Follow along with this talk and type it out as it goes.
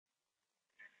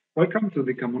Welcome to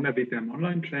the Camunda BPM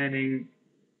online training,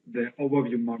 the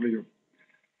overview module.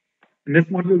 In this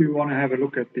module, you want to have a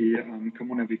look at the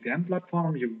Camunda BPM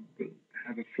platform. You will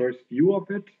have a first view of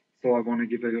it. So I want to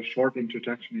give a short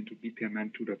introduction into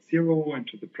BPMN 2.0,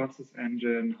 into the process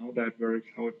engine, how that works,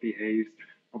 how it behaves,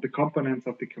 all the components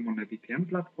of the Camunda BPM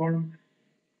platform.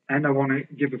 And I want to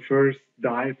give a first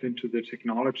dive into the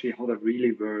technology, how that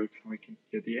really works, how we can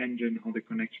get the engine, how the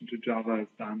connection to Java is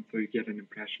done, so you get an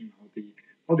impression how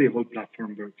the whole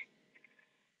platform works.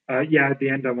 At the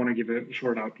end, I want to give a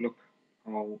short outlook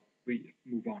how we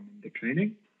move on in the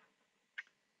training.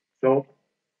 So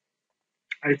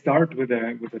I start with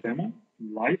a demo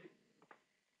live.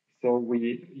 So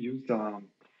we use a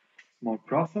small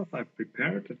process I've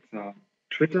prepared. It's a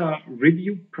Twitter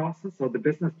review process. So the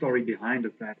business story behind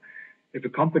is that if a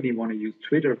company want to use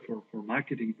Twitter for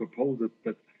marketing purposes,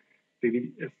 but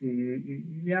maybe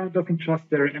doesn't trust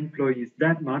their employees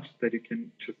that much that you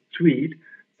can just tweet.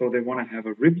 So they want to have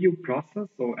a review process.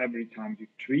 So every time you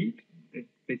tweet, it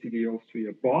basically goes to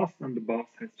your boss and the boss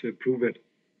has to approve it.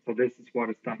 So this is what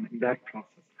is done in that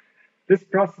process. This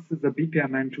process is a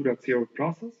BPMN 2.0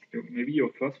 process, maybe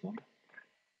your first one.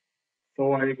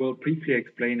 So I will briefly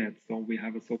explain it. So we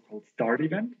have a so-called start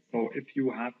event. So if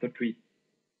you have the tweet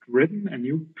written, a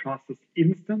new process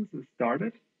instance is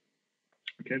started.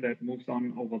 Okay, that moves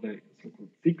on over the so-called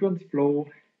sequence flow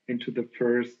into the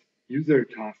first user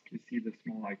task. You see the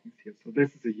small icons here. So this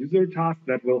is a user task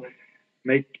that will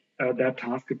make that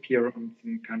task appear on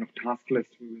some kind of task list.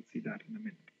 We will see that in a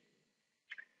minute.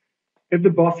 If the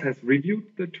boss has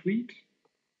reviewed the tweet,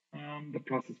 the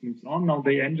process moves on. Now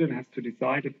the engine has to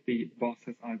decide if the boss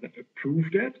has either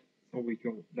approved it, so we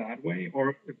go that way,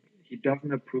 or if he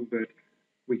doesn't approve it,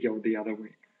 we go the other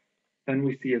way. Then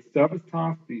we see a service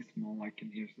task, the small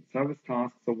icon here is a service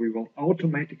task, so we will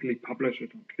automatically publish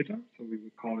it on Twitter, so we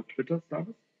will call it Twitter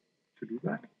service to do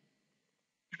that.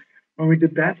 When we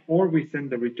did that, or we send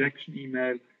the rejection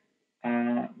email,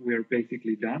 we're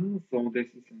basically done. So this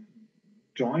is a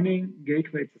joining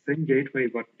gateway, it's the same gateway,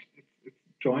 but it's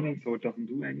joining, so it doesn't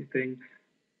do anything.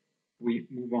 We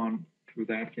move on through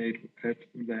that gateway,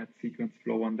 through that sequence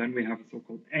flow, and then we have a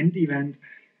so-called end event.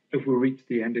 If we reach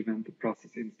the end event, the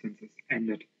process instance is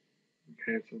ended.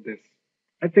 Okay, so this,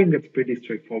 I think it's pretty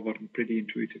straightforward and pretty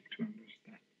intuitive to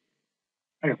understand.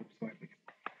 I hope so, at least.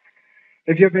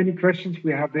 If you have any questions,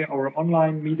 we have our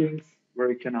online meetings where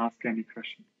you can ask any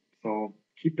question. So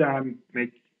keep them,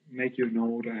 make your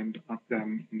note and ask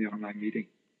them in the online meeting.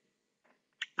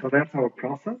 So that's our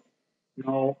process.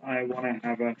 Now I want to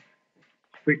have a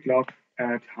quick look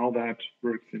at how that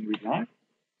works in real life.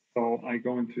 So I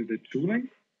go into the tooling.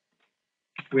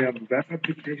 We have a web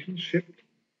application shipped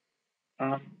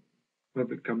with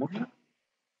the Camunda.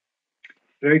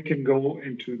 There you can go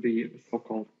into the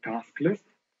so-called task list.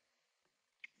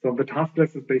 So the task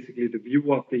list is basically the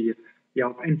view of the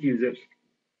end users.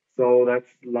 So that's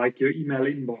like your email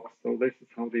inbox. So this is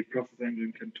how the process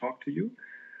engine can talk to you.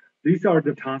 These are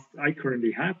the tasks I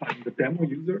currently have. I'm the demo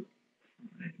user.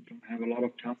 I don't have a lot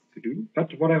of tasks to do.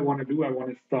 But what I want to do, I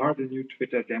want to start a new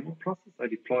Twitter demo process. I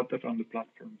deployed that on the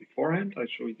platform beforehand. I'll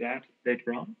show you that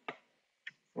later on.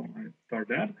 So I start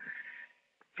that.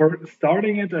 For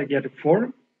starting it, I get a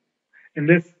form. In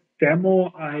this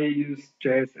demo, I use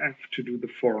JSF to do the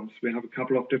forms. We have a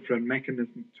couple of different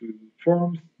mechanisms to do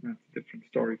forms. That's a different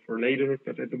story for later,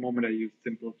 but at the moment I use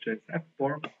simple JSF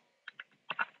forms.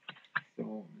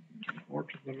 So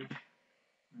order them.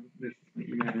 This is my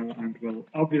email, and we'll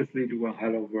obviously do a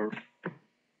hello world.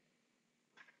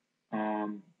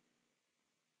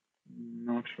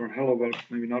 Not sure, hello world is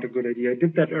maybe not a good idea. I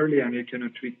did that earlier, and you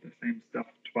cannot tweet the same stuff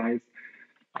twice.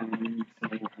 So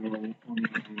hello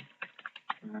online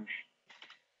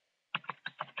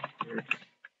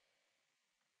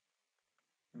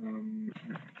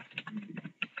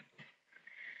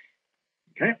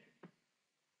okay.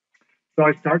 So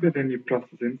I started a new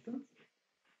process instance.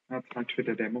 That's my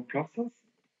Twitter demo process.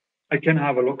 I can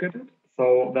have a look at it.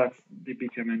 So that's the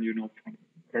BPMN you know from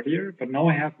earlier. But now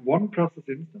I have one process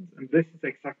instance, and this is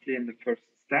exactly in the first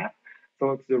step.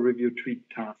 So it's the review tweet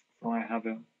task. So I have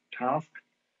a task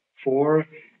for,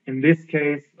 in this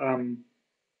case,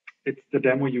 it's the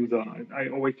demo user. I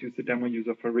always use the demo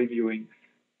user for reviewing.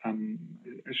 I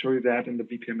show you that in the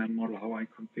BPMN model, how I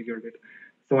configured it.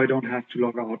 So I don't have to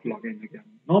log out, log in again.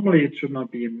 Normally, it should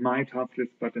not be in my task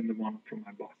list, but in the one from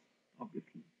my boss,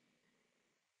 obviously.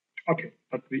 Okay,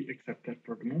 but we accept that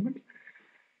for the moment.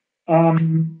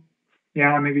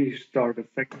 Maybe start a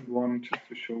second one just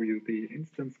to show you the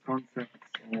instance concept.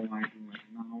 So I do it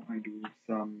now. I do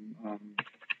some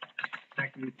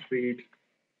second tweet.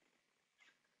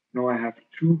 Now I have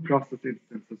two process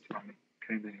instances running.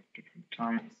 Okay, they have different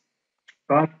times,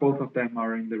 but both of them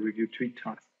are in the review tweet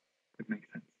task. That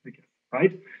makes sense, I guess,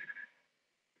 right?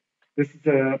 This is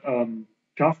a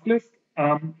task list.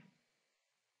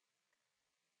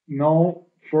 Now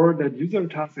for that user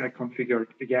task, I configured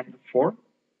again for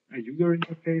a user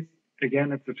interface.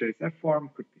 Again, it's a JSF form,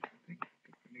 could be something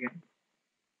different again.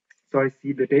 So I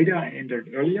see the data I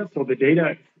entered earlier. So the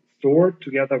data is stored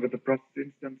together with the process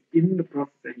instance in the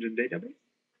process engine database.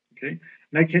 Okay,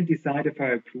 and I can decide if I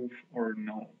approve or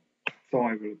no. So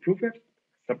I will approve it,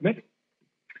 submit.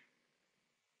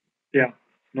 Yeah,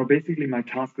 no, basically my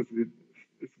task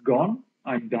is gone.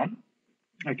 I'm done.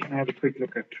 I can have a quick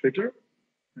look at Twitter.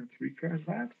 Let's refresh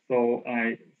that. So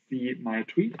I see my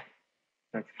tweet.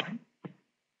 That's fine.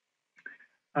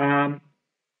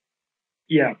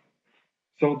 Yeah,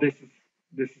 so this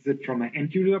is it from an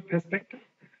end user perspective.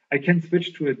 I can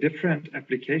switch to a different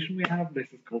application we have.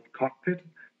 This is called Cockpit.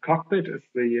 Cockpit is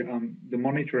the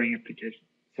monitoring application.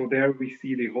 So there we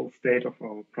see the whole state of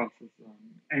our process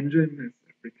engine. Is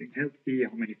everything healthy?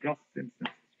 How many process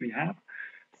instances we have?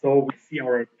 So we see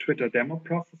our Twitter demo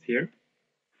process here.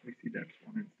 We see that's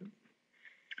one instance.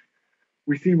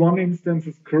 We see one instance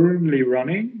is currently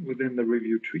running within the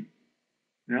review tree.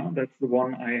 Yeah, that's the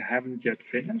one I haven't yet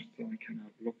finished. So I can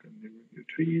have a look in the review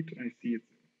tree. I see it's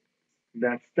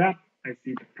that step. I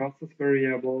see the process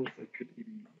variables. I could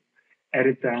even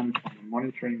edit them from a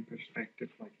monitoring perspective,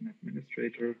 like an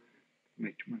administrator.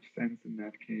 Make too much sense in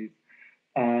that case.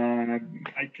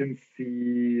 I can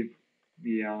see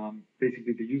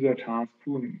basically the user task,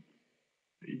 who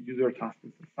the user task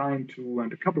is assigned to,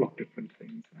 and a couple of different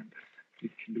things. And you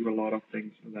can do a lot of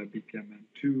things with that BPMN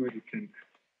too. You can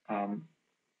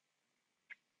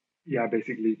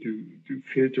basically do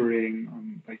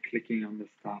filtering by clicking on the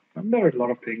stuff. And there are a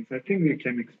lot of things. I think you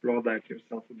can explore that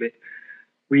yourself a bit.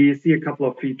 We see a couple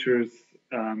of features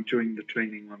during the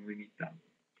training when we need them.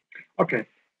 Okay,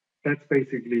 that's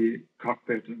basically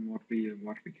Cockpit and what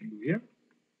we can do here.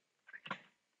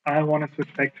 I want to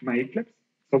switch back to my Eclipse.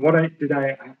 So what I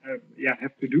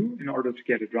have to do in order to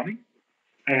get it running?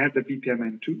 I had the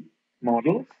BPMN2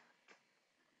 models.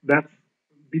 That's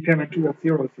BPMN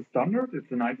 2.0 is the standard. It's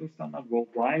an ISO standard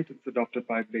worldwide. It's adopted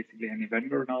by basically any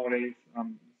vendor nowadays.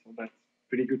 So that's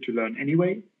pretty good to learn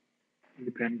anyway,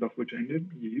 independent of which engine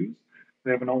you use.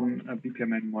 We have an own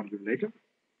BPMN module later.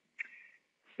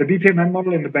 The BPMN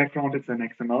model in the background, it's an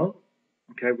XML.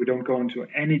 Okay, we don't go into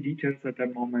any details at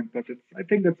that moment, but I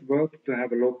think it's worth to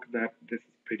have a look that this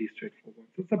is pretty straightforward.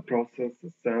 It's a process,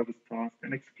 a service task,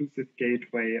 an exclusive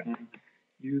gateway,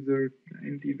 user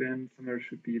and event. Somewhere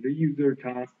should be the user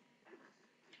task.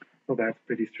 So that's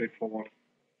pretty straightforward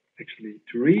actually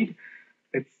to read.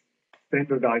 It's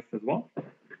standardized as well.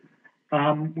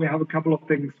 We have a couple of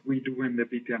things we do in the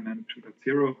BPMN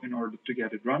 2.0 in order to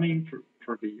get it running.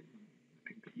 For the, I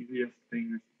think the easiest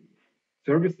thing is the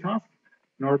service task.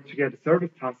 In order to get a service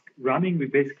task running, we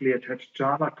basically attach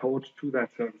Java code to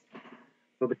that service task.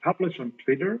 So the publish on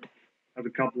Twitter has a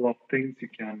couple of things you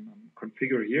can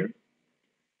configure here.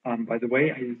 By the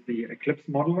way, I use the Eclipse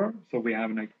modeler. So we have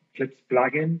an Eclipse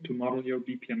plugin to model your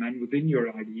BPMN within your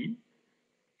IDE.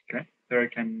 Okay, there I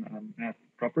can add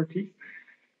properties.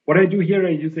 What I do here,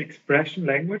 I use expression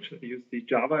language. I use the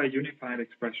Java Unified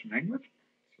Expression Language.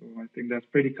 So I think that's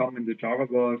pretty common in the Java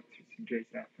world, using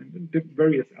JSF and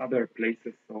various other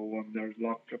places. So there's a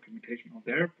lot of documentation out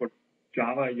there for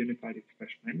Java Unified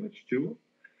Expression Language too.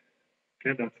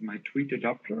 Okay, that's my tweet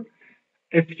adapter.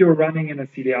 If you're running in a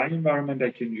CDI environment,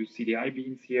 I can use CDI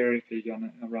beans here. If you're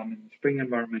gonna run in a Spring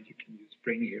environment, you can use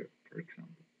Spring here, for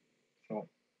example. So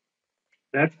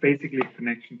that's basically a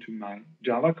connection to my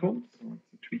Java code. So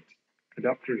it's a tweet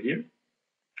adapter here.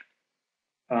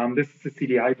 This is a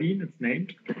CDI bean, it's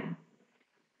named.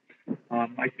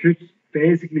 I could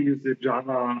basically use the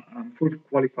Java, full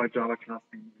qualified Java class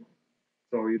name.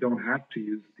 So you don't have to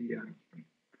use CDI.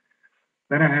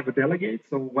 Then I have a delegate.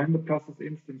 So when the process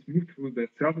instance moves through the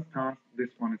service task, this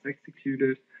one is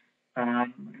executed.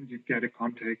 And you get a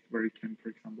context where you can, for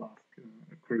example, ask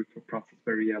a query for process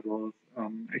variables,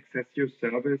 access your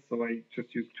service. So I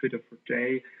just use Twitter for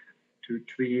J to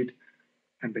tweet,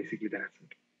 and basically that's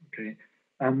it. Okay.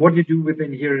 What you do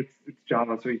within here, it's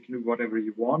Java, so you can do whatever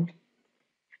you want.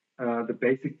 The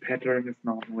basic pattern is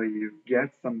normally you get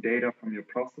some data from your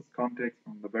process context,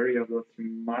 from the variables.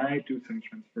 You might do some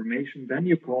transformation. Then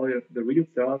you call it the real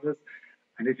service.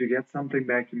 And if you get something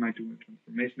back, you might do a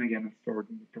transformation again and store it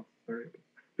in the process variable.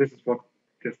 This is what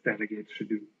this delegate should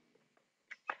do.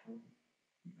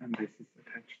 And this is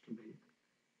attached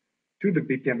to the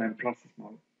BPMN process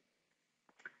model.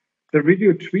 The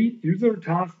review tweet user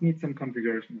task needs some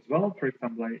configuration as well. For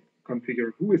example, I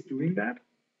configure who is doing that.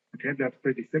 Okay, that's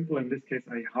pretty simple. In this case,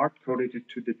 I hard coded it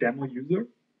to the demo user.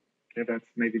 Okay, that's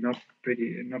maybe not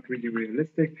really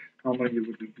realistic. Normally, you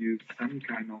would use some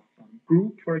kind of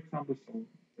group, for example, so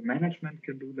the management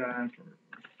can do that, or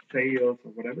sales,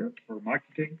 or whatever, or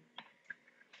marketing.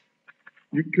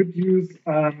 You could use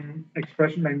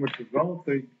expression language as well.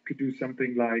 So you could do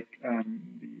something like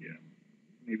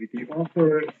maybe the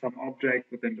author, some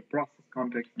object within the process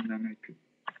context, and then I could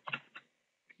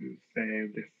say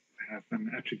this has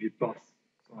an attribute boss,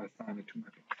 so I assign it to my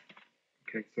boss.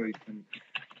 Okay, so you can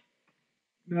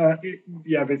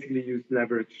basically use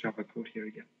leverage Java code here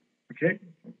again. Okay,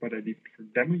 but I leave it for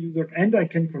demo user, and I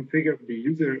can configure the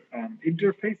user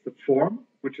interface, the form,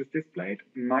 which is displayed.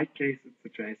 In my case, it's a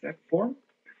JSF form.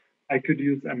 I could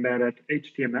use embedded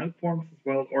HTML forms as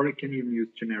well, or I can even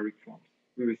use generic forms.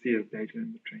 We will see it later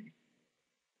in the training.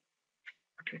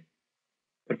 Okay,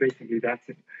 but basically that's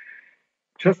it.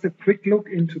 Just a quick look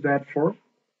into that form.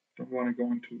 Don't want to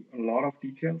go into a lot of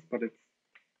details, but it's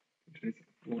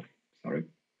the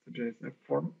JSF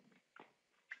form.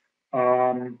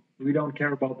 We don't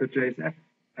care about the JSF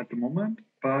at the moment,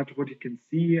 but what you can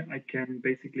see, I can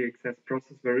basically access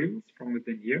process variables from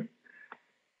within here.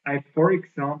 For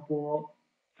example,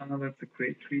 that's a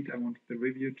create tweet. I want the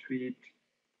review tweet.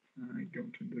 I go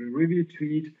to the review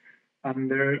tweet, and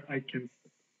there I can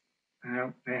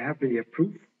I have the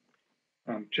approve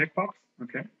checkbox.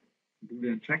 Okay,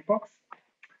 Boolean checkbox,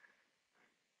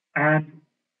 and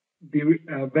the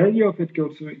value of it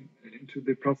goes into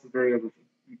the process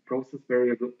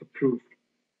variable approved.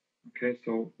 Okay,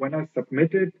 so when I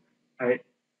submit it, I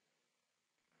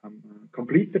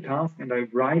complete the task and I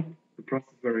write the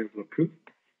process variable approved.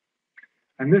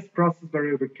 And this process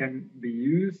variable can be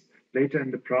used later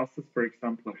in the process. For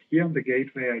example, here on the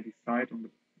gateway, I decide on the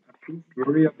approved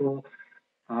variable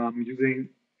using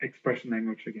expression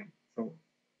language again. So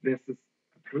this is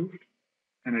approved,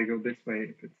 and I go this way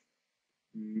if it's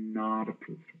not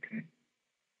approved. Okay.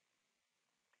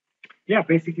 Yeah,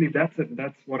 basically that's it.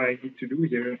 That's what I need to do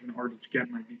here in order to get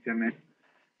my BPMN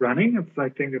running. I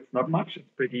think it's not much. It's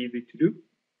pretty easy to do.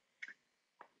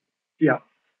 Yeah.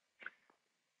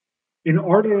 In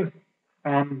order,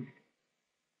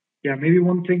 maybe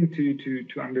one thing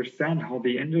to understand how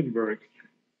the engine works.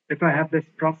 If I have this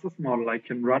process model, I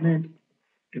can run it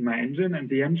in my engine, and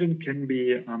the engine can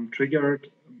be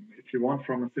triggered, if you want,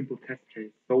 from a simple test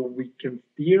case. So we can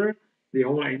steer the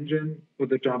whole engine with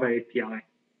the Java API.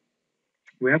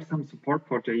 We have some support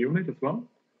for JUnit as well.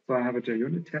 So I have a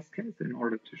JUnit test case in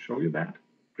order to show you that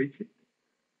briefly.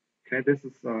 Okay, this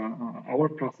is our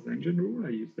process engine rule. I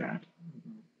use that,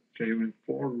 JUnit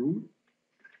 4 rule.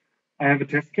 I have a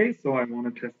test case, so I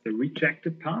want to test the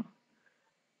rejected path.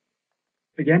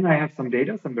 Again, I have some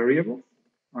data, some variables.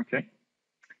 Okay.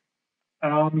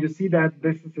 You see that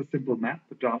this is a simple map,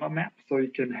 the Java map, so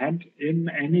you can hand in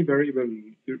any variable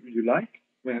you like.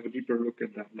 We have a deeper look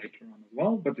at that later on as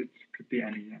well, but it could be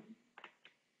any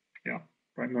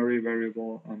primary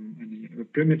variable, any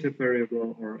primitive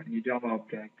variable, or any Java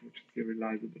object, which is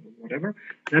serializable or whatever.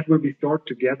 That will be stored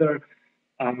together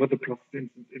with the process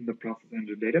instance in the process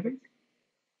engine database.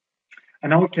 And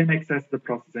now we can access the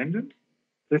process engine.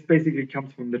 This basically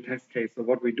comes from the test case. So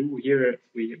what we do here is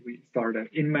we start an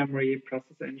in-memory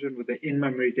process engine with the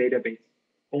in-memory database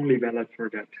only valid for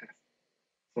that test.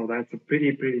 So that's a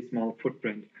pretty small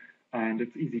footprint, and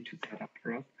it's easy to set up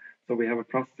for us. So we have a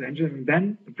process engine, and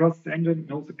then the process engine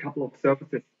knows a couple of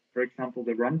services. For example,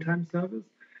 the runtime service.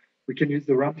 We can use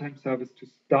the runtime service to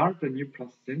start a new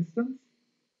process instance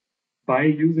by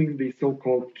using the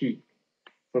so-called key.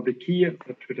 So the key of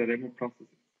the Twitter demo process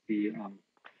is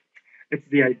it's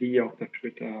the ID of the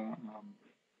Twitter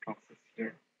process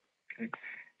here. Okay,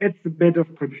 it's a bit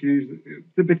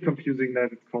confusing that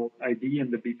it's called ID in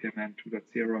the BPMN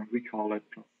 2.0, and we call it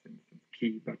process instance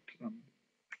key, but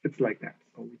it's like that.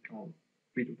 So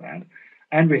we do that,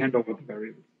 and we hand over the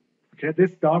variables. Okay,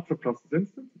 this starts a process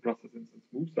instance. The process instance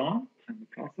moves on, and the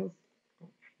process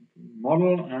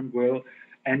model and will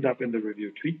end up in the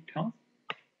review tweet task.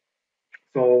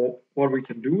 So what we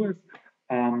can do is,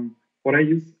 what I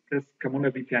use is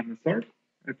Camunda BPM assert.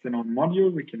 It's an own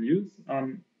module we can use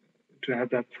to have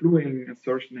that fluent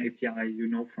assertion API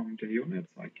from JUnit.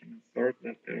 So I can assert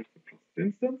that there's a process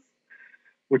instance,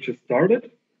 which is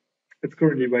started. It's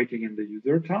currently waiting in the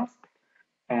user task.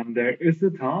 There is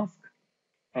a task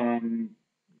in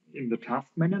the task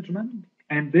management,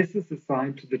 and this is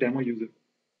assigned to the demo user.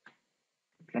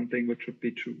 Something which should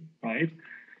be true, right?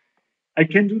 I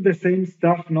can do the same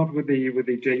stuff, not with the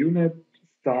JUnit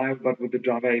style, but with the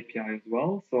Java API as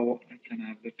well. So I can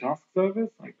have the task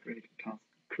service. I create a task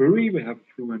query. We have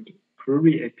fluent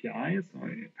query API, so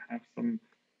I have some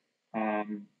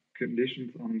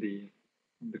conditions on the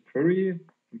query,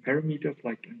 some parameters,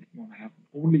 like I want to have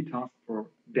only task for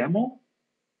demo.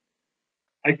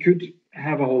 I could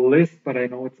have a whole list, but I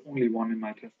know it's only one in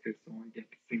my test case, so I get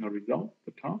a single result,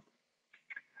 the task.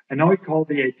 And now I call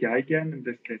the API again, in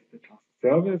this case the task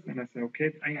service, and I say,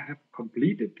 okay, I have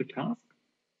completed the task,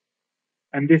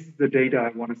 and this is the data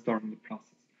I want to start in the process.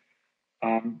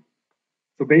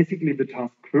 So basically the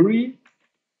task query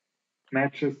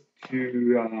matches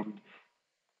to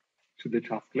the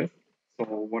task list. So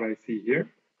what I see here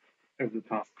is the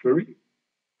task query,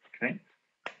 okay?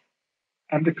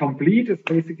 And the complete is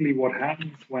basically what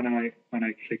happens when I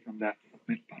click on that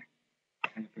submit button.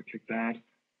 And if I click that,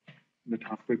 the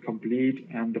task will complete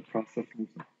and the process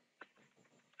moves on.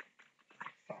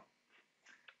 So,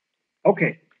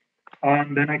 okay,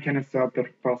 then I can assert that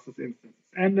the process instance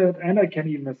is ended, and I can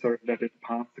even assert that it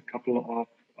passed a couple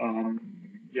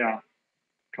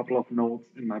of nodes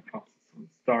in my process. So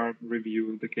start,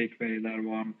 review, the gateway, that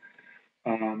one,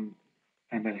 and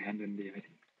I hand in the ID.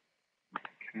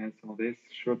 Okay, so this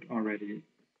should already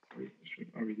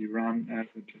run as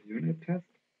a unit test.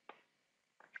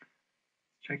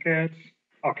 Check it.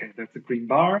 Okay, that's a green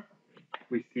bar.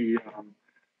 We see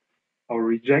our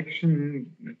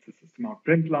rejection. It's a system out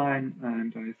print line,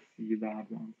 and I see that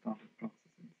one started process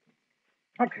instance.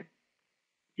 Okay,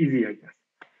 easy, I guess.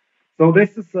 So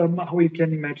this is how you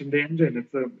can imagine the engine.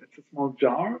 It's a small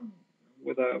jar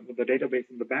with a database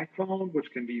in the background,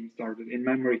 which can be started in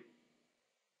memory.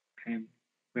 Okay,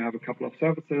 we have a couple of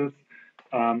services.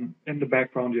 In the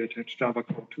background, you attach Java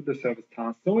code to the service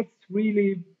task. So it's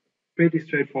really pretty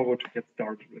straightforward to get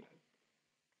started with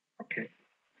it. Okay.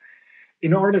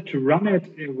 In order to run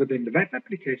it within the web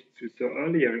applications you saw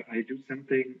earlier, I do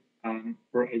something,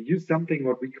 or I use something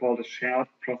what we call the shared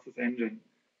process engine.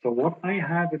 So what I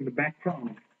have in the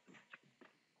background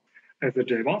as a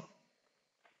JBoss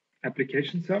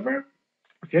application server,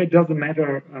 okay, it doesn't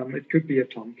matter. It could be a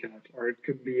Tomcat, or it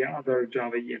could be other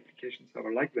Java EE application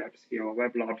server like WebSphere or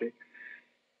WebLogic.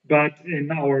 But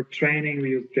in our training, we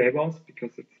use JBoss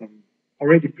because it's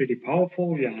already pretty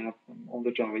powerful. You have all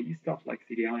the Java EE stuff like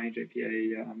CDI,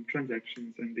 JPA,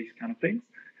 transactions, and these kind of things.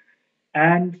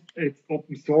 And it's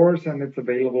open source, and it's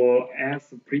available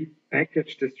as a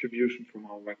pre-packaged distribution from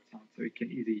our website, so you can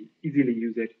easily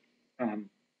use it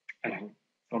at home.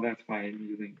 So that's why I'm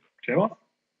using JBoss.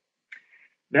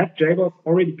 That JBoss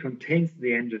already contains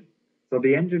the engine. So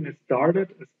the engine is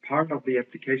started as part of the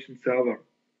application server.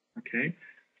 Okay.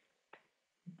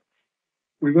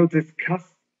 We will discuss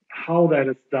how that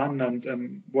is done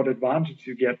and what advantage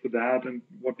you get with that and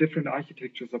what different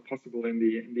architectures are possible in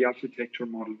the architecture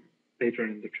model later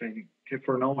in the training. Okay,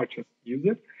 for now I just use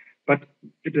it, but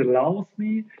it allows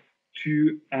me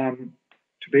to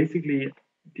basically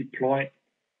deploy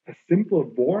a simple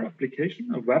WAR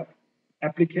application, a web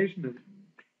application.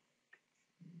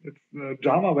 It's a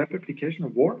Java web application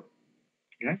of WAR.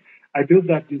 Okay, I built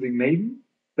that using Maven.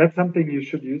 That's something you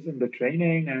should use in the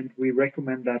training, and we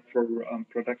recommend that for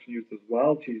production use as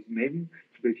well, to use Maven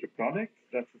to build your products.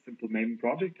 That's a simple Maven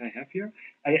project I have here.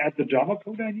 I add the Java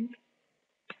code I need.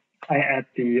 I add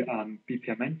the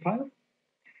BPMN file.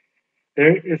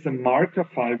 There is a marker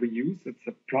file we use. It's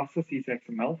a processes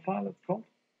XML file, it's called.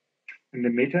 In the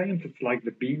meta-inf, it's like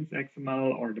the beans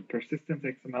XML or the persistence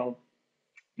XML,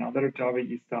 and other Java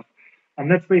EE stuff. And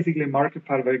that's basically a marker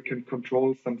file where you can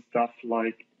control some stuff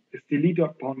like this delete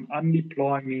upon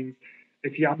undeploy means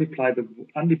if you undeploy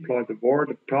the WAR,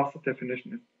 the process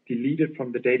definition is deleted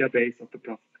from the database of the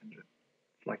process engine.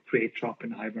 It's like create job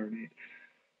in Hibernate.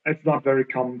 It's not very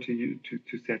common to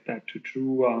set that to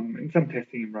true in some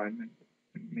testing environment.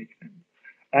 It makes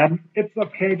sense. It's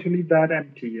okay to leave that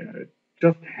empty. It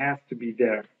just has to be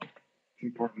there. It's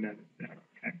important that it's there.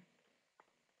 Okay.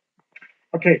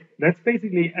 Okay, that's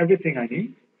basically everything I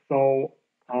need. So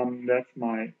that's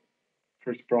my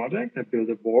first project. I build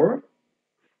a WAR.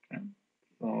 Okay.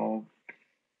 So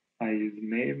I use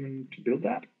Maven to build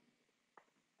that.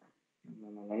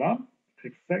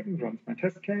 Takes a second, runs my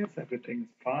test case, everything is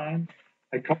fine.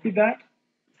 I copy that,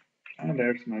 and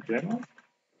there's my JBoss.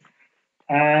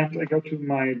 And I go to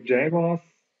my JBoss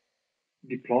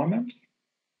deployment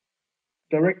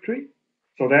directory.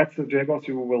 So that's the JBoss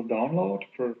you will download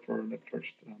for the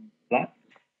first lab.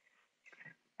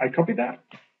 I copy that.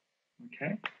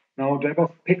 Okay. Now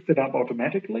JBoss picks it up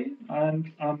automatically,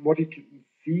 and what you can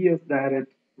see is that it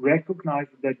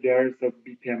recognizes that there is a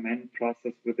BPMN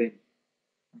process within.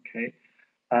 Okay.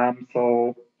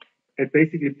 So it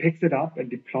basically picks it up and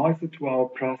deploys it to our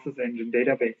process engine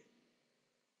database.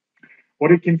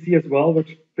 What you can see as well,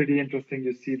 which is pretty interesting,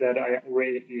 you see that I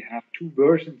already have 2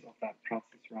 versions of that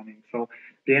process running. So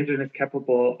the engine is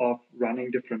capable of running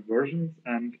different versions,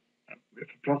 and if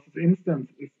a process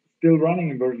instance is still running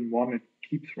in version 1, it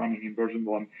keeps running in version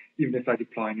 1, even if I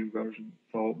deploy a new version.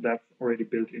 So that's already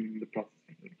built in the process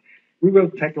engine. We will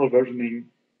tackle versioning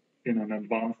in an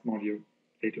advanced module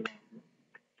later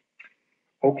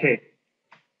on. Okay.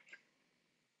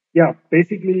 Yeah,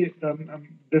 basically,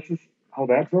 this is how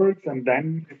that works. And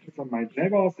then if it's on my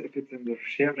JBoss, if it's in the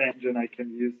shared engine, I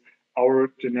can use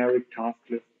our generic task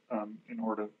list in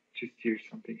order to steer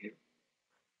something here.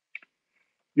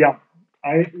 Yeah,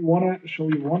 I want to show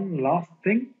you one last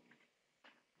thing.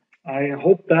 I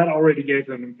hope that already gave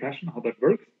an impression how that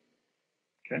works.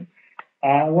 Okay.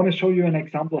 I want to show you an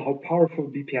example how powerful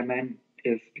BPMN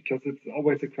is, because it's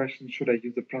always a question, should I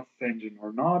use a process engine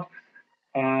or not?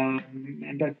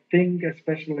 And I think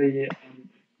especially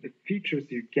the features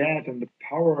you get and the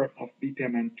power of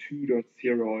BPMN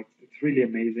 2.0, it's really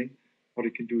amazing what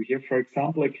you can do here. For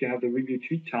example, if you have the review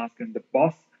tweet task and the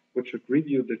boss, which should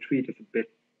review the tweet, is a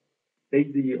bit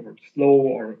lazy or slow,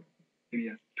 or maybe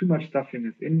has too much stuff in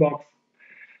his inbox.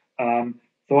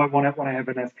 So I want to have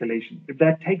an escalation. If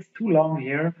that takes too long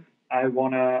here, I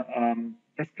want to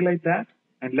escalate that.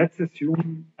 And let's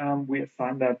assume we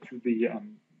assign that to the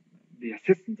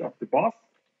assistant of the boss.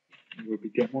 It will be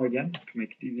demo again to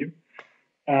make it easier.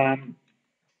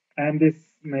 And this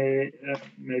may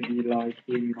be like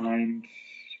remind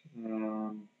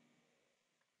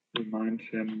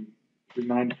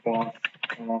boss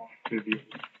of review.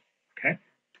 Okay.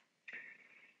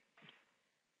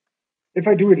 If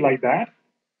I do it like that,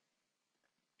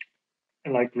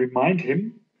 like remind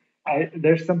him,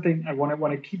 there's something I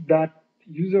want to keep that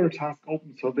user task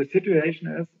open. So the situation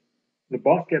is the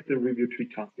boss gets the review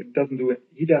tweet task. He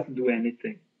doesn't do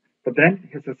anything. But then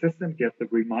his assistant gets the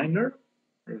reminder.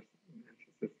 His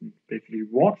assistant basically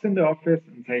walks in the office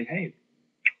and say, hey,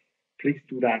 please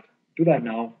do that. Do that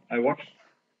now. I watched.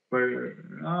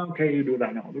 Okay, you do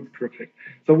that now. Looks perfect.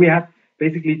 So we have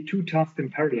basically 2 tasks in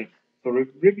parallel. So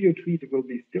review tweet will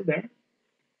be still there,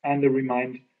 and the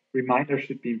reminder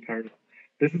should be in parallel.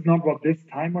 This is not what this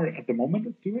timer at the moment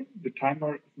is doing. The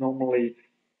timer is normally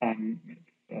an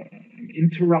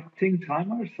interrupting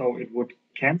timer, so it would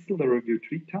cancel the review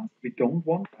tweet task. We don't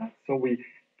want that, so we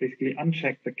basically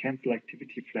uncheck the cancel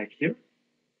activity flag here.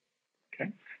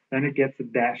 Okay, then it gets a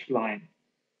dash line.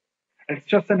 It's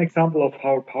just an example of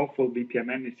how powerful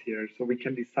BPMN is here. So we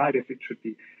can decide if it should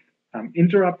be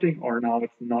interrupting or now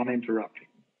it's non-interrupting.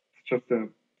 It's just a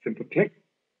simple click,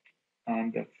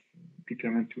 and that's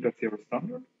BPMN 2.0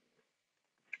 standard.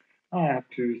 I have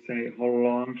to say how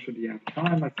long should he have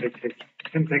time. I say it takes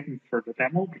 10 seconds for the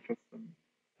demo, because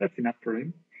that's enough for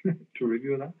him to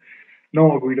review that.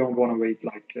 No, we don't want to wait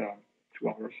like 2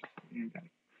 hours.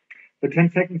 The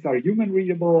 10 seconds are human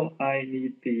readable. I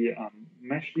need the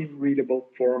machine readable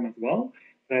form as well.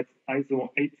 That's ISO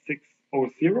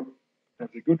 8600.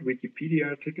 That's a good Wikipedia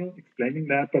article explaining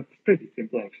that, but it's pretty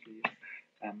simple actually.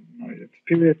 It's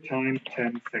period time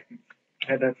 10 seconds.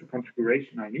 Okay, that's the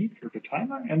configuration I need for the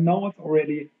timer, and now it's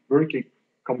already working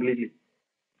completely.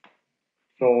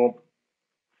 So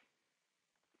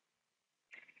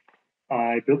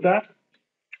I built that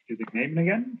using Maven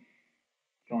again.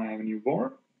 So I have a new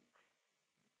board.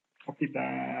 Copy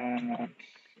that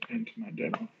into my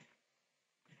demo.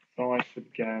 So I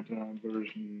should get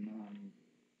version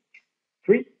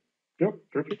 3. Yep,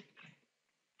 perfect.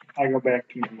 I go back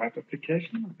to my web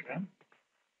application. Okay.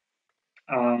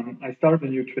 I start a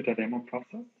new Twitter demo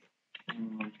process.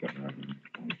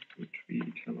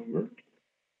 Tweet hello world.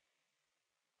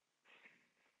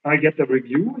 I get the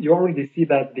review. You already see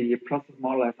that the process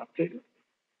model has updated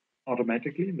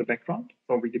automatically in the background.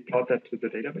 So we deployed that to the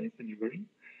database, the new version.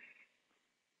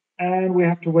 And we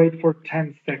have to wait for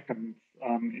 10 seconds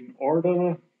in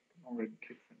order. Already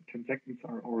 10 seconds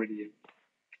are already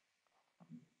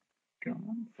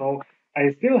gone. So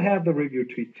I still have the review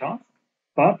tweet task,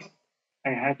 but I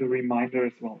have the reminder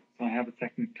as well. So I have a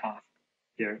second task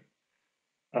here.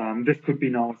 This could be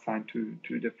now assigned to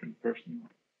a different person,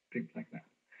 things like that.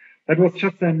 That was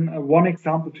just one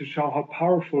example to show how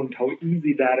powerful and how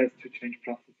easy that is to change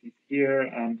processes here.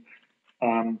 And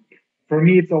for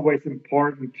me, it's always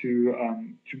important to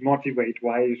motivate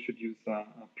why you should use a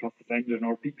process engine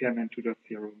or BPMN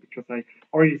 2.0, because I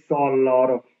already saw a lot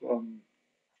of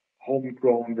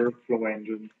homegrown workflow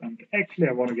engines, and actually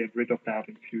I want to get rid of that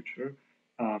in future.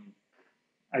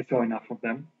 I saw enough of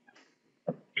them.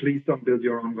 Please don't build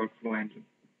your own workflow engine.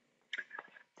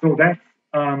 So that's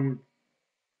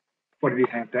what we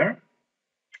have there.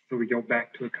 So we go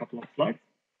back to a couple of slides.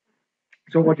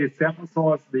 So what you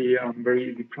saw is the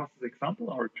very easy process example,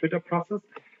 our Twitter process.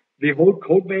 The whole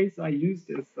code base I used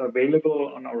is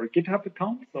available on our GitHub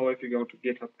account. So if you go to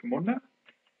GitHub Camunda,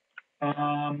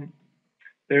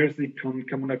 there's the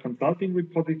Camunda Consulting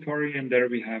repository, and there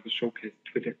we have a showcase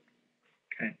Twitter.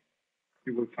 Okay,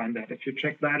 you will find that. If you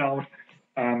check that out,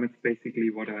 it's basically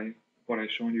what I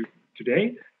shown you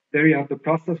today. There you have the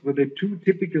process with the two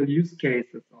typical use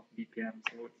cases of BPM.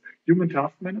 So it's human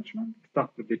task management, stuff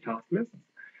with the task lists,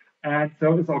 and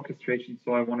service orchestration.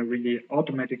 So I want to really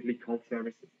automatically call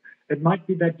services. It might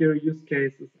be that your use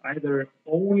case is either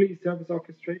only service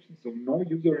orchestration, so no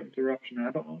user interruption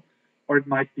at all, or it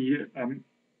might be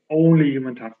only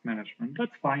human task management.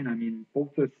 That's fine. I mean,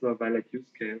 both is a valid use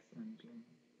case, and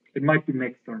it might be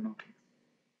mixed or not.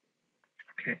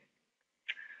 Okay.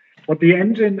 What the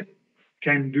engine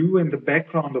can do in the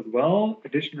background as well,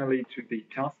 additionally to the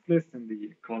task list and the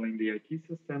calling the IT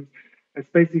systems, it's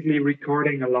basically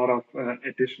recording a lot of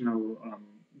additional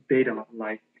data,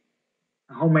 like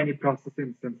how many process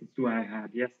instances do I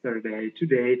have yesterday,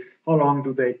 today, how long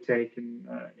do they take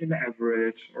in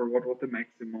average, or what was the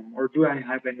maximum, or do I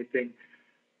have anything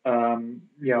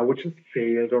which has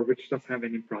failed or which doesn't have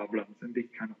any problems, and these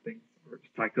kind of things, or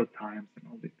cycle times and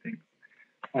all these things.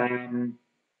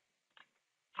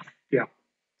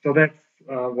 So that's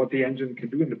what the engine can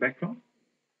do in the background.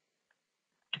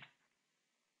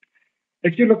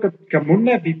 If you look at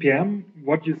Camunda BPM,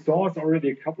 what you saw is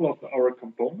already a couple of our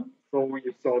components. So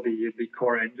you saw the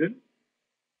core engine.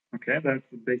 Okay, that's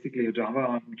basically a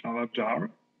Java jar,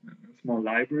 a small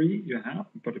library you have,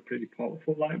 but a pretty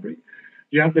powerful library.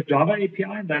 You have the Java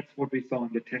API, that's what we saw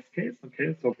in the test case.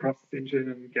 Okay, so process engine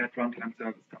and get runtime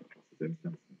service type process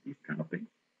instance, these kind of things.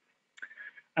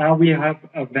 We have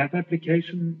a web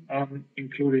application,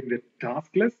 including the task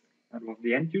list, that was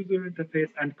the end user interface,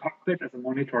 and cockpit as a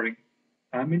monitoring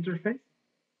interface.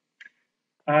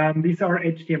 These are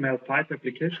HTML5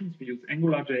 applications. We use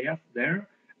AngularJS there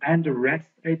and the REST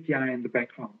API in the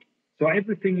background. So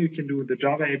everything you can do with the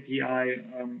Java API,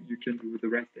 you can do with the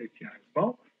REST API as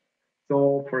well.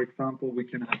 So for example, we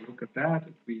can have a look at that.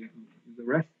 If we use the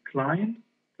REST client,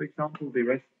 for example, the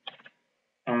REST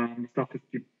stuff is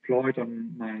deployed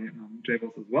on my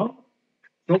JBoss as well.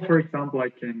 So for example, I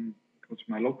can go to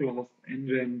my localhost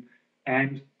engine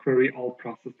and query all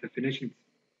process definitions.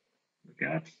 Look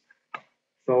at.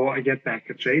 So I get back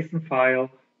a JSON file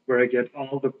where I get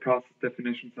all the process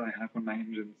definitions I have on my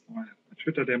engine. So I have my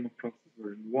Twitter demo process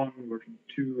version 1, version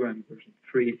 2, and version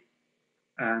 3,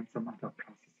 and some other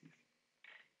processes.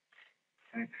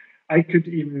 Okay. I could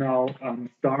even now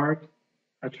start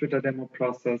a Twitter demo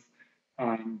process.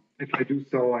 If I do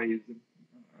so, I use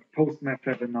a post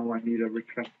method, and now I need a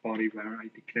request body where I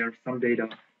declare some data,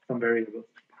 some variables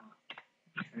to pass.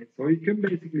 Okay. So you can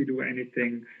basically do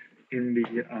anything in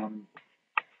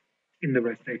the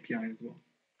REST API as well.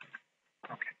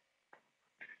 Okay.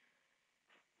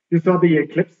 You saw the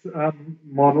Eclipse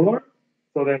modeler.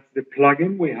 So that's the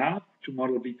plugin we have to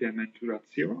model BPMN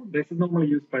 2.0. This is normally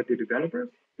used by the developers.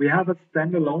 We have a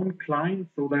standalone client,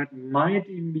 so that might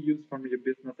even be used from your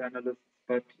business analysts,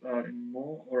 but in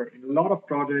a lot of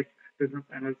projects, business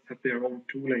analysts have their own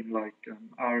tooling like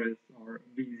RS or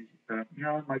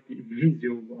it might be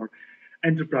Visio or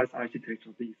enterprise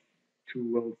architecture, these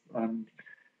tools.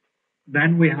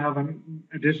 Then we have an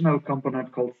additional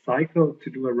component called Cycle to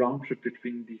do a round trip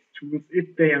between these tools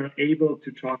if they are able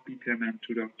to talk BPMN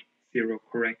 2.0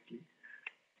 correctly.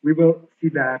 We will see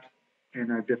that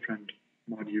in a different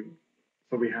module.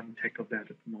 So we haven't tackled that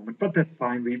at the moment, but that's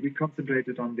fine. We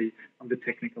concentrated on the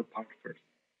technical part first.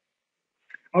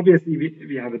 Obviously,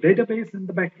 we have a database in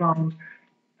the background.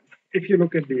 If you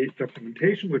look at the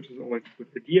documentation, which is always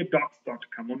with the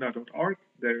docs.camunda.org,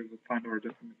 there you will find our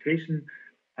documentation.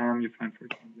 You find, for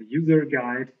example, the user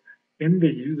guide. In the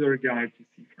user guide, you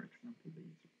see, for example, the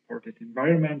supported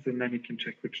environments, and then you can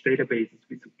check which databases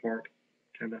we support.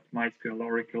 Okay, that's MySQL,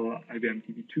 Oracle, IBM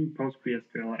DB2,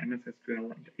 PostgreSQL, MS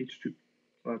SQL, and H2.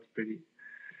 So that's pretty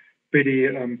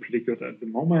good at the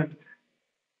moment.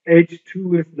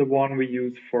 H2 is the one we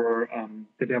use for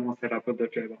the demo setup with the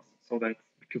JBoss. So that's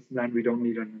because then we don't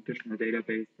need an additional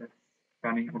database that's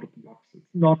running out of the box. It's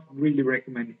not really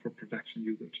recommended for production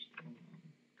usage,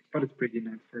 but it's pretty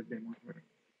nice for a demo.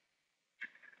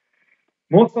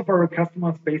 Most of our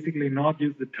customers basically not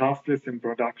use the task list in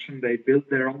production. They build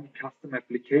their own custom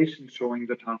application showing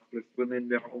the task list within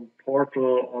their own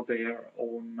portal or their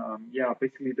own,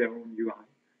 basically their own UI.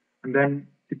 And then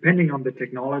depending on the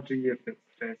technology, if it's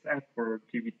JSF or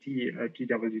GWT,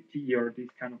 GWT or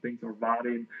these kind of things, or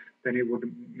Vaadin, then you would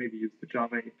maybe use the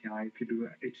Java API. If you do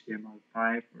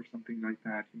HTML5 or something like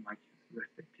that, you might use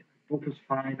REST API. Both is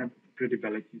fine and it's a pretty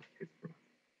valid use case for us.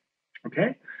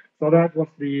 Okay, so that was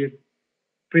the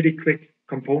pretty quick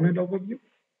component overview.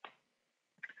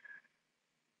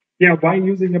 Yeah, why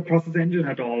using a process engine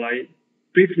at all? I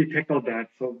briefly tackled that.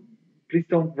 So please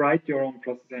don't write your own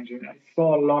process engine. I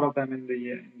saw a lot of them in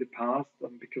the past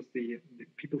because the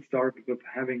people start with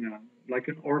having like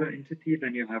an order entity,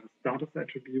 then you have a status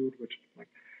attribute, which is like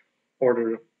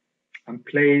order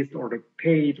placed, order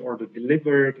paid, order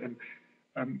delivered, and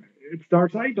it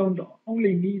starts. I don't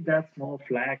only need that small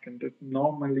flag, and it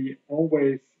normally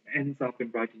always ends up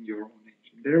in writing your own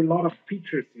engine. There are a lot of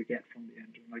features you get from the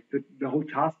engine, like the whole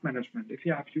task management. If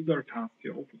you have user tasks,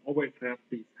 you always have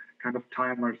these kind of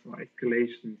timers or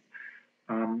escalations,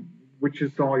 which you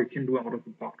saw you can do out of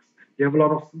the box. You have a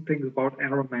lot of things about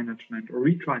error management or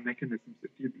retry mechanisms.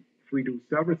 If we do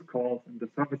service calls and the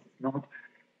service is not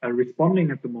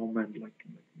responding at the moment, like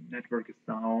network is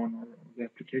down or the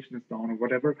application is down or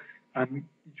whatever, you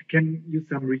can use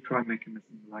some retry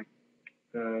mechanism, like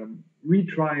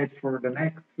retry it for the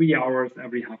next 3 hours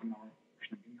every half an hour or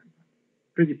something like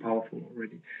that. Pretty powerful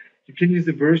already. You can use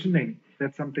the versioning.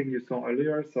 That's something you saw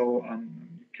earlier. So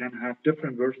you can have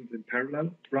different versions in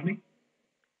parallel running.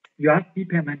 You have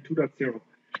BPMN 2.0,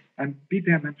 and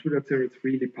BPMN 2.0 is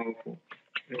really powerful.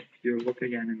 If you look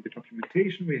again in the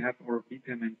documentation, we have our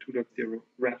BPMN 2.0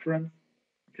 reference.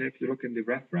 Okay, if you look in the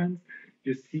reference,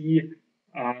 you see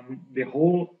the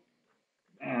whole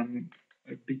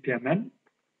BPMN.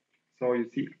 So you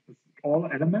see all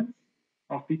elements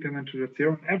of BPMN 2.0,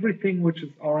 and everything which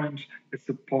is orange is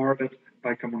supported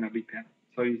by Camunda BPM.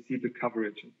 So you see the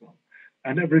coverage as well.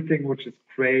 And everything which is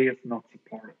gray is not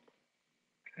supported.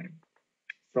 Okay.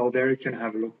 So there you can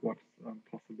have a look what's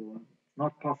possible and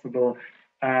not possible.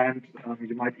 And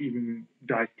you might even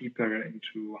dive deeper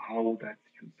into how that's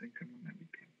used in Camunda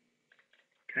BPM.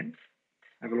 Okay.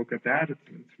 Have a look at that.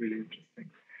 It's really interesting.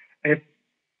 If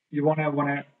you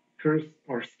wanna first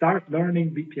or start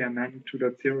learning BPMN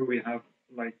 2.0, we have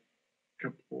like a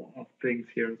couple of things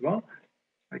here as well,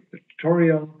 like the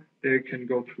tutorial. There you can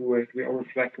go through it. We always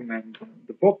recommend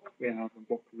the book. We have a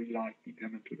book, Real Life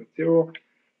BPMN 2.0,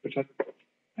 which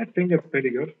I think is pretty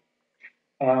good.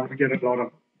 We get a lot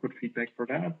of good feedback for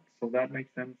that, so that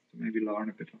makes sense to maybe learn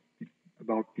a bit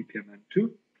about BPMN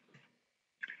 2.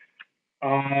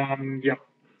 Yeah,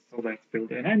 so that's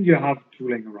built in, and you have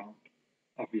tooling around,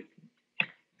 obviously.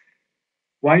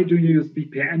 Why do you use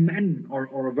BPMN or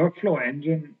a workflow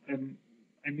engine?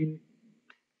 I mean,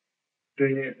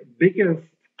 the biggest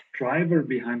driver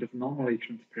behind is normally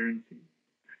transparency.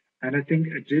 And I think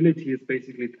agility is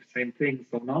basically the same thing.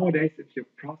 So nowadays, if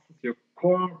your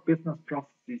core business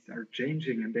processes are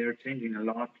changing, and they are changing a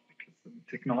lot because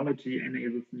technology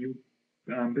enables new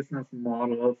business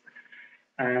models,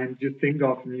 and you think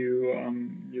of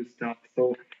new stuff.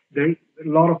 So there, a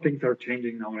lot of things are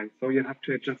changing nowadays. So you have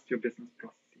to adjust your business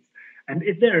processes. And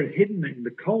if they're hidden in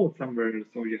the code somewhere,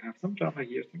 so you have some Java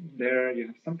here, something there, you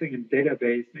have something in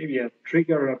database, maybe a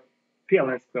trigger, a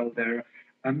PLSQL there,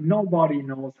 and nobody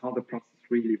knows how the process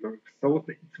really works. So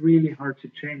it's really hard to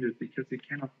change it because you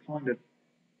cannot point at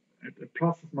a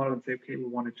process model and say, okay, we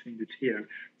want to change it here.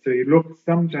 So you look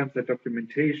sometimes at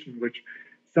documentation, which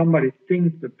somebody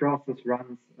thinks the process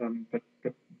runs, but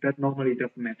that normally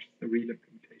doesn't match the real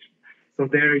implementation. So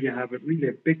there you have really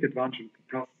a big advantage of the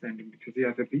process engine because you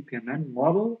have a BPMN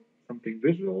model, something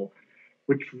visual,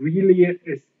 which really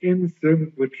is in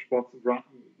sync with what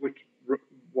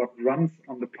runs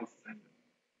on the process engine.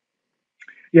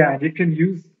 Yeah, and you can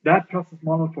use that process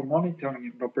model for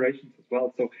monitoring and operations as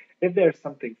well. So if there's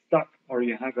something stuck or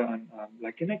you have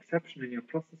like an exception in your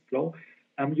process flow,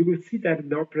 you will see that in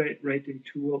the operating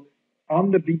tool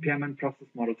on the BPMN process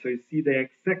model. So you see the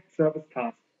exact service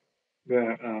task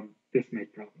where this may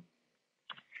problem.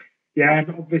 Yeah, and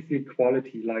obviously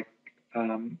quality, like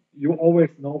you always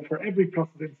know for every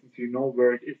process instance, you know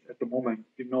where it is at the moment,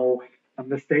 you know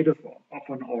the status of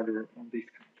an order on these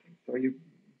kind of things. So you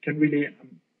can really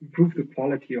improve the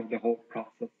quality of the whole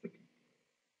process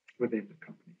within the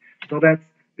company. So that's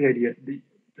the idea. The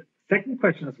second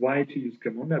question is why to use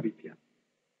Camunda BPM.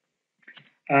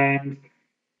 And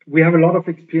we have a lot of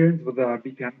experience with our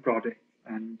BPM projects.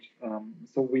 And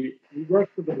so we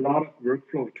worked with a lot of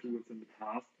workflow tools in the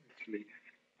past, actually.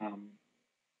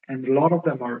 And a lot of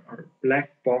them are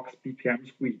black box BPM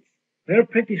suites. They're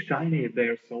pretty shiny if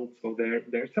they're sold. So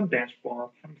there's some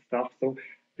dashboards, some stuff. So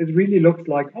it really looks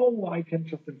like, oh, I can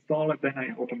just install it, then I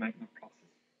automate my process.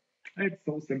 It's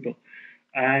so simple.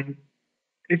 And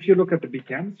if you look at the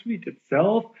BPM suite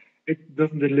itself, it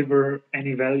doesn't deliver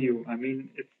any value. I mean,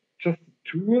 it's just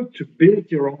a tool to build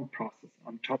your own process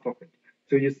on top of it.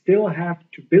 So you still have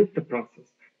to build the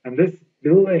process. And this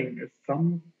building is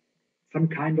some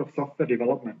kind of software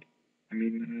development. I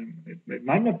mean, it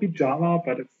might not be Java,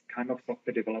 but it's kind of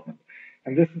software development.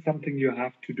 And this is something you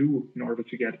have to do in order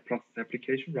to get a process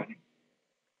application running.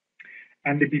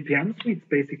 And the BPM suites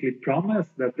basically promise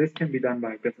that this can be done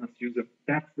by a business user.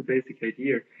 That's the basic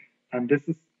idea. And this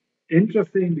is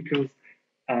interesting because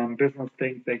business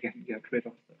thinks they can get rid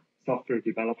of the software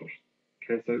developers.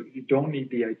 Okay, so you don't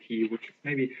need the IT, which is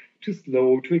maybe too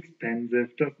slow, too expensive,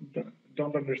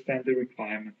 don't understand the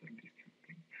requirements and these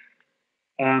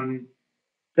kind of things.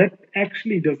 That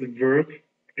actually doesn't work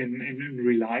in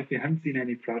real life. We haven't seen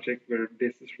any project where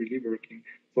this is really working.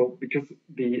 So because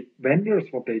the vendors,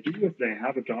 what they do is they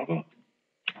have a Java,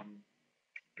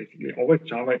 basically always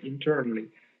Java internally,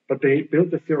 but they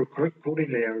build a zero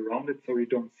coding layer around it so you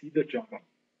don't see the Java.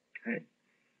 Okay.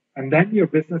 And then your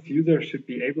business user should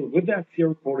be able, with that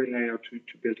zero coding layer,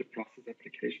 to build a process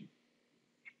application.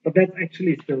 But that's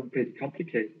actually still pretty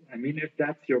complicated. I mean, if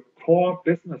that's your core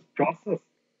business process,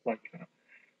 like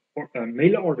a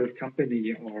mail order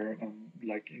company or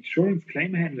like insurance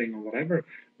claim handling or whatever,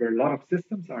 where a lot of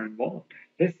systems are involved,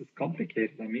 this is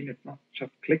complicated. I mean, it's not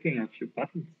just clicking a few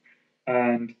buttons.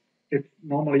 And it's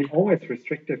normally always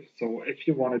restrictive. So if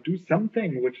you want to do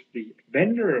something which the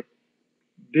vendor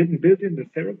didn't build in the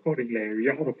zero coding layer,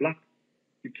 you're out of luck.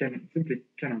 You simply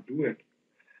cannot do it.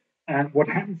 And what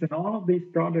happens in all of these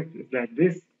projects is that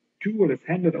this tool is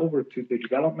handed over to the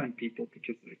development people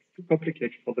because it's too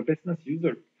complicated for the business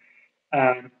user.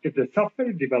 And if the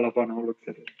software developer now looks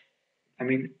at it, I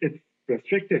mean, it's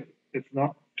restricted. It's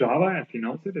not Java as he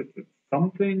knows it. It's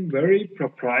something very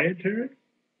proprietary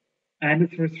and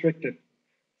it's restricted.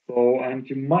 So, and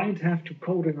you might have to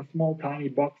code in a small tiny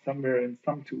box somewhere in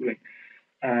some tooling.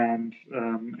 And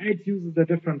it uses a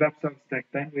different web service stack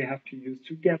than we have to use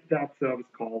to get that service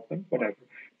called and whatever.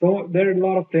 So there are a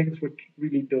lot of things which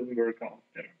really doesn't work out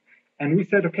there. And we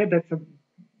said, okay,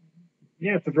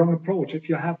 it's a wrong approach. If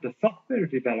you have the software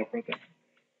developer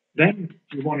then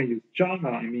you want to use Java.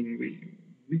 I mean,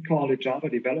 we call it Java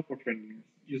developer friendly.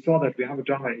 You saw that we have a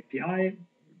Java API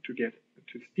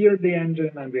to steer the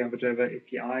engine, and we have a Java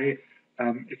API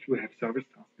if we have service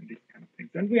tasks and these kind of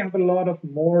things. And we have a lot of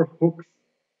more hooks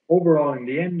overall in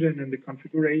the engine, in the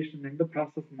configuration, in the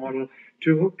process model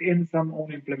to hook in some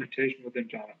own implementation within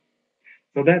Java.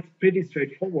 So that's pretty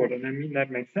straightforward. And I mean,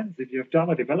 that makes sense. If you have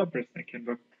Java developers, they can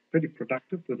work pretty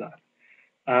productive with that.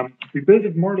 We built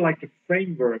it more like a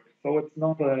framework. So it's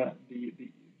not the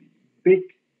big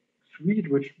suite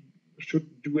which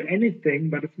should do anything,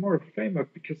 but it's more a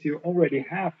framework because you already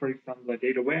have, for example, a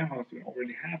data warehouse, you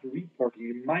already have a reporting,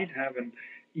 you might have an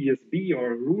ESB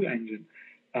or a rule engine.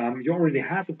 You already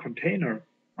have a container,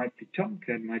 might be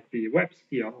Tomcat, might be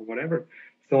WebSphere or whatever.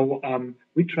 So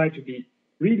we try to be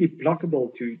really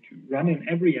pluggable to run in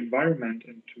every environment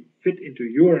and to fit into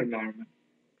your environment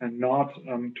and not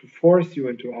to force you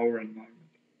into our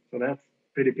environment. So that's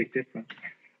pretty big difference.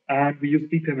 And we use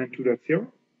BPMN 2.0.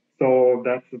 So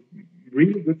that's a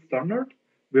really good standard.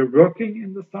 We're working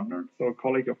in the standard. So a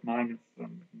colleague of mine is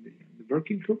in the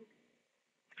working group.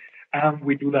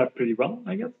 We do that pretty well,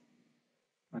 I guess.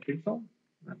 I think so.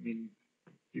 I mean,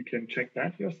 you can check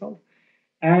that yourself.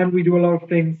 And we do a lot of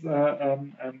things,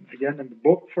 again, in the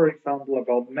book, for example,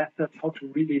 about methods, how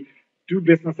to really do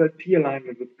business IT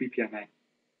alignment with BPMN.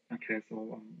 Okay,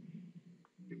 so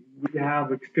we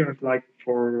have experience like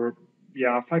for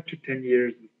 5 to 10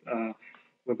 years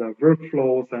with the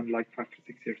workflows and like 5 to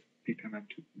 6 years BPMN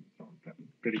too. So that's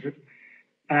pretty good.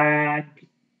 And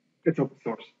it's open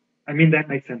source. I mean, that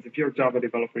makes sense. If you're a Java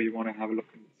developer, you want to have a look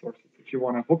in the sources. If you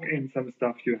want to hook in some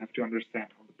stuff, you have to understand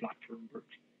how the platform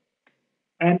works.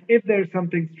 And if there's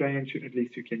something strange, at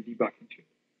least you can debug into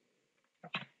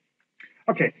it.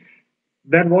 Okay,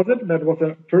 that was it. That was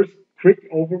a first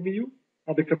quick overview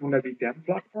of the Camunda BPM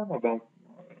platform about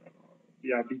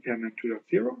BPMN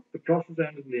 2.0, the process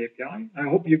engine, the API. I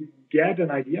hope you get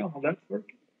an idea how that's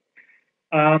working.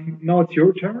 Now it's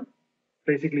your turn,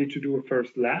 basically, to do a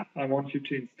first lab. I want you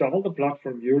to install the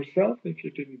platform yourself if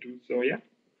you didn't do so yet.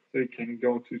 So you can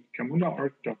go to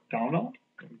camunda.org.download.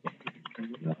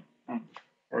 Camunda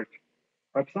org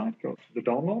website, go to the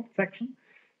download section,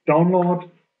 download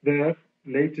the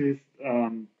latest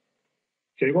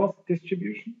JBoss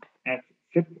distribution as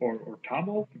zip or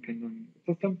table, depending on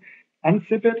the system,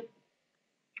 unzip it,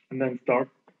 and then start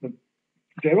the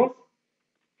JBoss.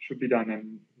 Should be done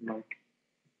in like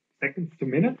seconds to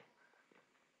minutes.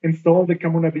 Install the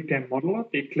Camunda BPM modeler,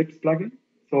 the Eclipse plugin.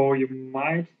 So you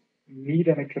might need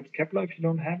an Eclipse Kepler if you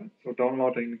don't have it. So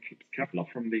download an Eclipse Kepler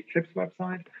from the Eclipse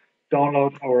website.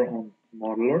 Download our own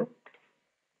modeler.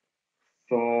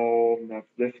 So that's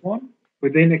this one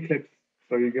within Eclipse.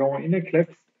 So you go in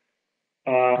Eclipse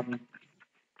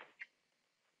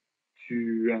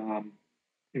to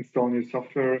install new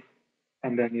software,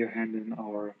 and then you hand in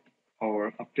our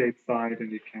update side,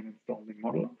 and you can install the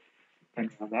modeler.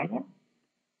 Thanks on that one.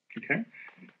 Okay.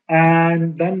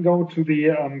 And then go to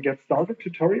the Get Started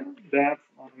tutorial. That's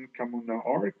on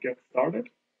Camunda.org, Get Started,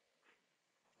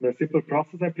 the simple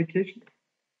process application.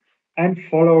 And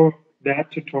follow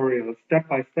that tutorial step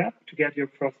by step to get your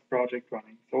first project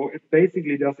running. So it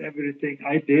basically does everything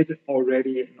I did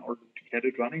already in order to get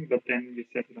it running, but then you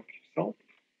set it up yourself.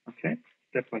 Okay,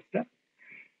 step by step.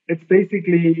 It's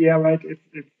basically, yeah, right,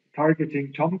 it's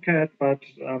targeting Tomcat, but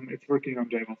it's working on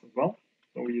JBoss as well.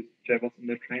 So we use JBoss in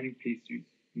the training. Please use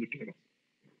the JBoss.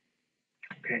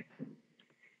 Okay.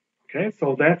 Okay,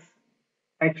 so that's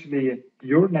actually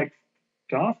your next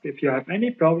task. If you have any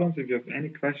problems, if you have any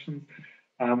questions,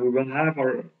 we will have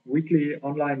our weekly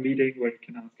online meeting where you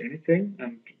can ask anything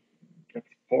and get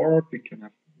support. We can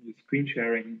have screen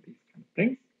sharing and these kind of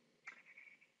things.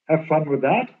 Have fun with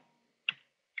that.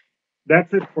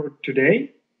 That's it for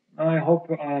today. I hope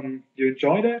you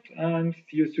enjoyed it, and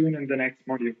see you soon in the next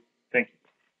module. Thank you.